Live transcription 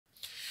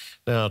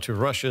Now to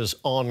Russia's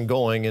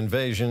ongoing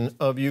invasion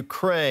of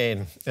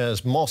Ukraine.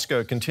 As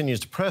Moscow continues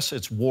to press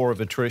its war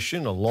of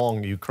attrition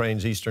along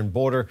Ukraine's eastern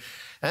border,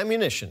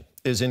 ammunition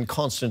is in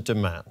constant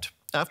demand.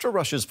 After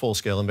Russia's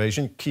full-scale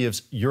invasion,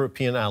 Kyiv's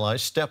European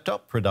allies stepped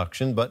up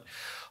production, but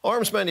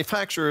arms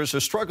manufacturers are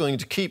struggling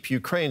to keep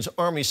Ukraine's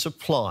army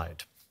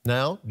supplied.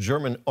 Now,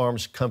 German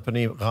arms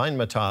company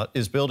Rheinmetall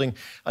is building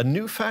a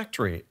new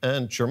factory,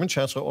 and German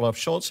Chancellor Olaf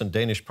Scholz and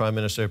Danish Prime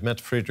Minister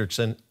Mette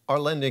Fredriksen are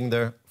lending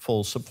their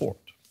full support.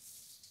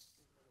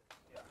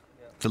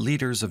 The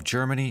leaders of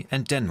Germany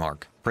and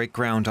Denmark break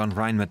ground on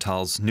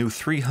Rheinmetall's new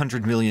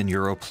 €300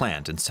 million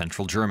plant in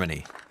central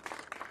Germany,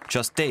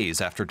 just days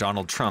after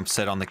Donald Trump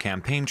said on the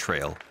campaign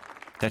trail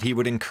that he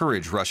would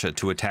encourage Russia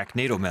to attack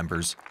NATO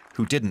members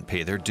who didn't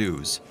pay their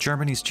dues.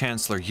 Germany's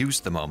Chancellor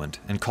used the moment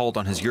and called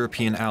on his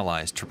European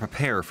allies to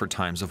prepare for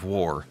times of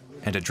war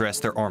and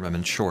address their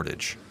armament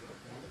shortage.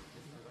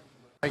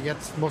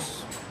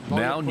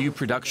 Now new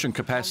production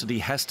capacity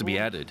has to be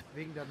added,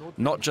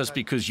 not just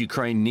because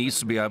Ukraine needs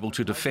to be able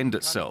to defend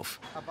itself,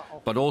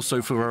 but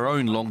also for our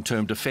own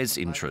long-term defense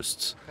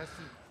interests.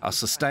 A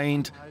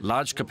sustained,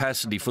 large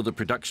capacity for the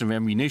production of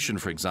ammunition,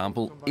 for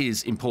example,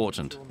 is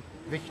important.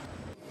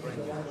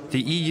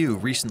 The EU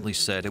recently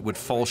said it would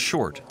fall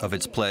short of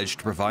its pledge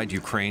to provide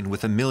Ukraine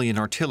with 1 million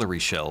artillery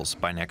shells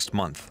by next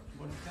month.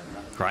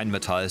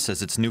 Rheinmetall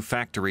says its new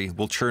factory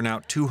will churn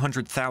out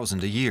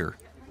 200,000 a year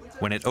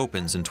when it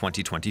opens in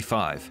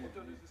 2025.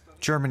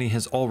 Germany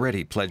has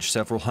already pledged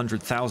several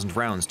 100,000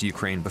 rounds to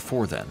Ukraine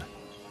before then.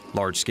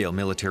 Large-scale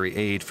military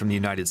aid from the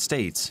United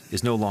States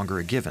is no longer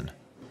a given.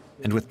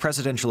 And with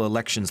presidential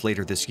elections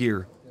later this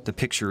year, the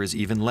picture is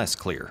even less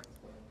clear.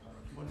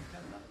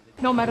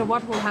 No matter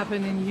what will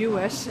happen in the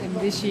US in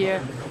this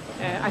year,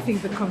 I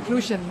think the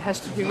conclusion has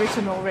to be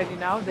written already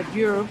now that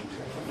Europe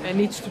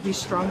needs to be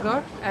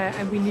stronger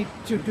and we need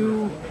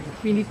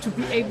to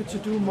be able to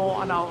do more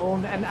on our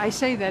own. And I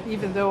say that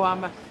even though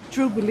I'm a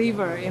true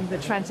believer in the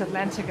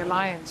transatlantic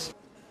alliance.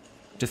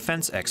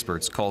 Defense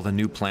experts call the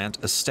new plant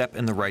a step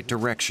in the right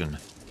direction,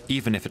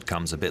 even if it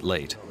comes a bit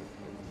late.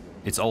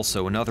 It's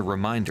also another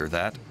reminder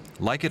that,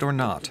 like it or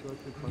not,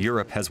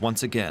 Europe has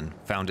once again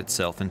found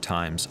itself in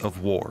times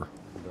of war.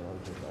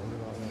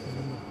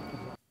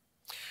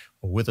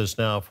 With us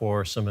now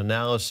for some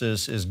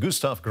analysis is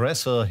Gustav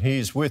Gressel.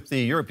 He's with the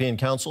European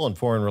Council on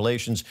Foreign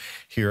Relations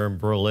here in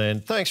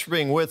Berlin. Thanks for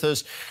being with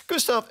us.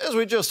 Gustav, as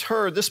we just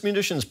heard, this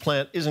munitions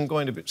plant isn't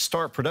going to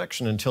start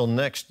production until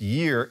next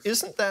year.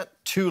 Isn't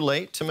that too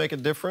late to make a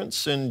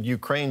difference in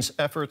Ukraine's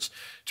efforts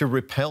to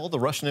repel the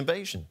Russian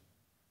invasion?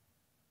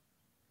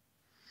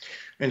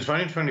 In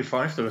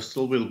 2025, there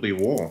still will be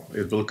war.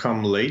 It will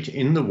come late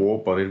in the war,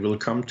 but it will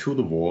come to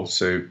the war,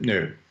 so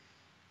no.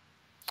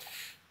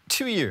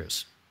 2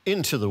 years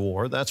into the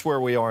war, that's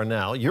where we are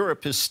now.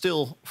 Europe is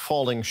still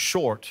falling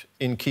short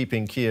in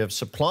keeping Kyiv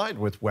supplied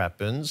with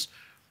weapons.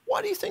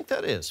 Why do you think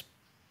that is?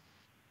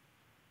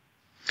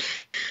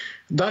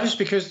 That is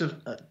because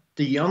of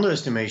the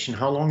underestimation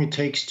how long it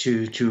takes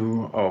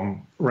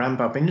to ramp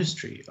up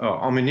industry.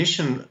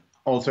 Ammunition,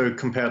 although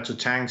compared to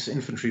tanks,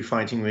 infantry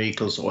fighting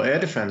vehicles or air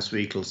defense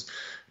vehicles,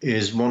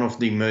 is one of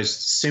the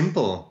most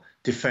simple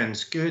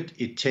defense good.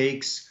 It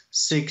takes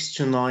 6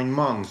 to 9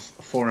 months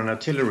for an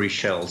artillery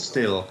shell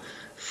still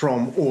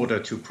from order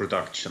to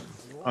production.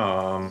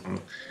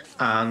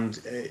 And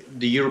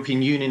the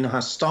European Union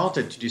has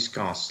started to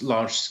discuss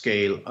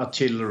large-scale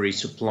artillery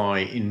supply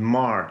in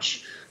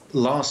March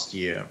last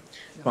year,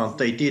 but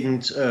they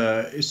didn't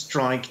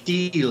strike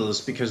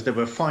deals because they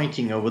were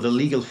fighting over the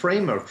legal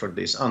framework for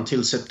this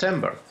until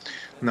September.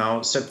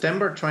 Now,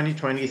 September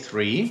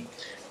 2023,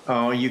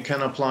 you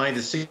can apply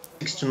the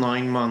 6 to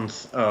 9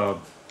 month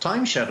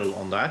time schedule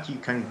on that. You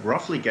can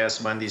roughly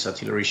guess when these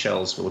artillery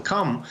shells will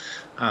come.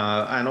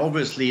 And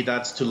obviously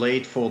that's too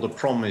late for the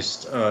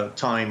promised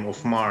time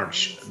of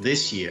March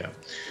this year.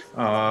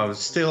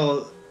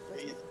 Still,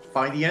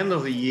 by the end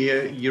of the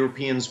year,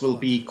 Europeans will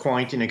be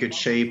quite in a good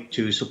shape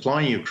to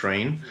supply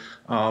Ukraine.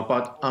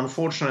 But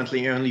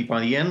unfortunately, only by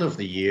the end of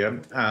the year,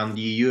 and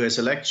the US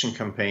election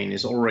campaign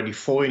is already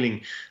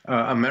foiling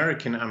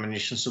American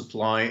ammunition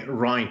supply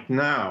right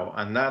now.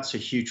 And that's a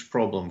huge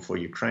problem for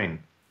Ukraine.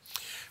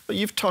 But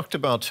you've talked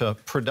about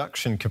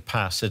production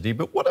capacity,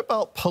 but what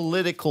about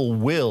political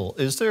will?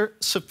 Is there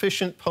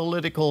sufficient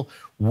political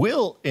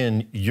will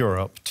in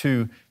Europe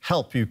to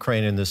help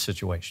Ukraine in this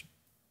situation?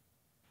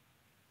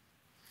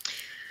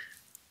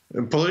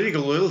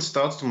 Political will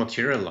starts to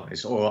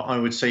materialize, or I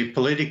would say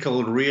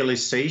political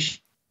realization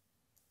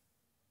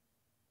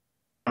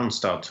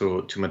start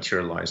to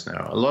materialize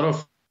now. A lot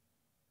of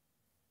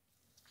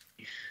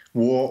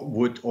war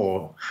would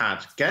or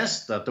had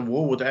guessed that the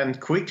war would end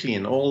quickly,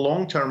 and all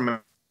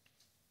long-term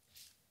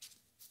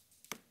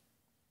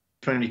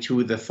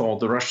 2022, they thought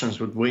the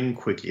Russians would win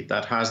quickly.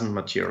 That hasn't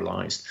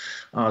materialized.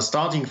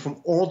 Starting from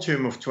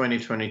autumn of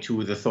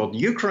 2022, they thought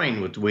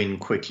Ukraine would win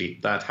quickly.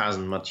 That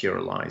hasn't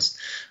materialized.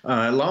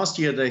 Last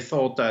year, they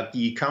thought that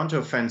the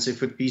counteroffensive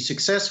would be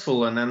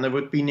successful, and then there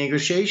would be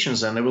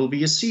negotiations, and there will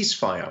be a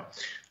ceasefire.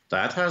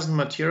 That hasn't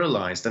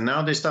materialized. And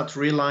now they start to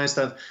realize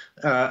that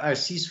a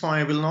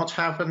ceasefire will not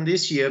happen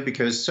this year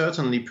because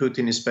certainly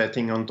Putin is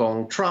betting on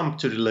Donald Trump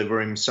to deliver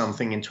him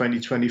something in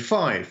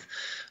 2025.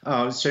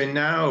 So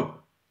now,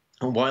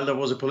 while there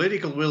was a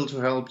political will to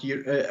help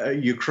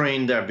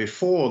Ukraine there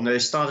before, they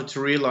started to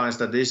realize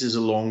that this is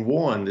a long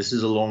war and this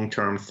is a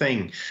long-term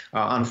thing.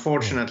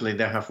 Unfortunately,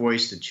 they have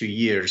wasted 2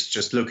 years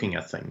just looking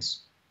at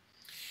things.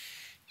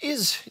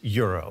 Is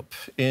Europe,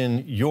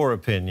 in your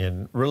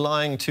opinion,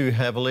 relying too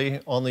heavily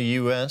on the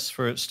US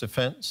for its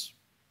defense?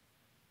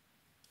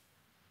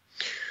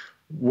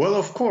 Well,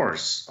 of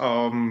course.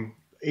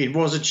 It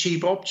was a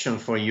cheap option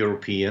for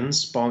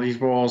Europeans, but it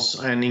was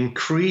an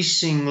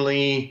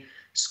increasingly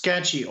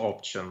sketchy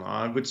option.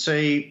 I would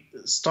say,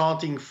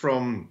 starting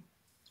from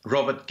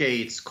Robert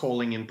Gates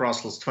calling in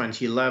Brussels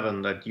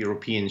 2011 that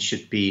Europeans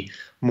should be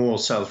more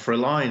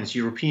self-reliant,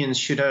 Europeans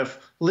should have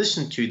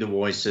listened to the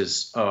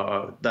voices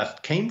that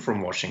came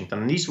from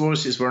Washington. These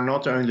voices were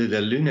not only the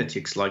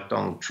lunatics like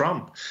Donald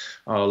Trump.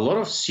 A lot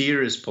of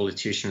serious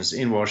politicians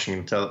in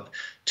Washington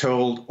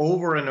told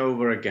over and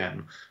over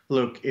again,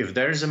 look, if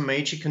there's a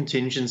major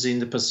contingency in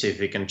the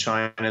Pacific and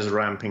China is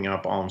ramping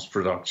up arms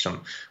production,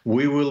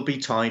 we will be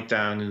tied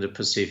down in the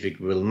Pacific.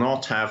 We will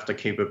not have the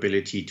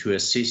capability to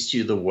assist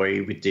you the way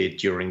we did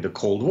during the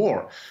Cold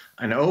War.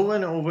 And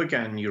over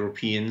again,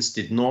 Europeans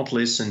did not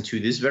listen to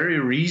these very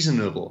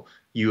reasonable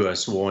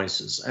US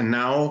voices. And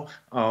now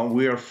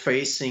we are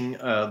facing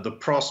the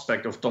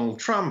prospect of Donald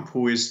Trump,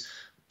 who is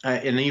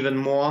an even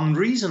more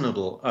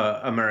unreasonable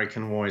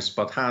American voice,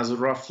 but has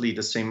roughly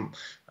the same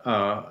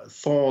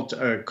thought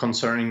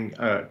concerning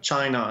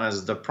China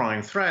as the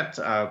prime threat,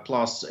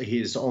 plus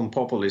his own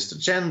populist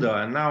agenda.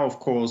 And now, of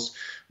course,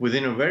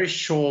 within a very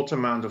short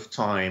amount of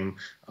time,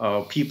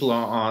 people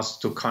are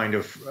asked to kind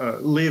of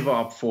live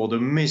up for the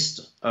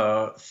missed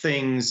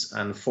things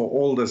and for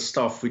all the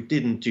stuff we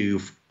didn't do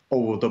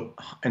over the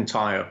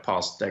entire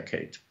past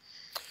decade.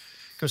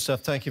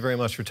 Gustav, thank you very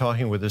much for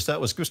talking with us.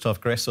 That was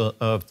Gustav Gressel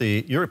of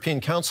the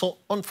European Council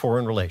on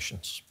Foreign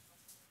Relations.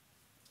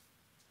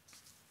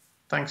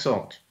 Thanks a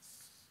lot.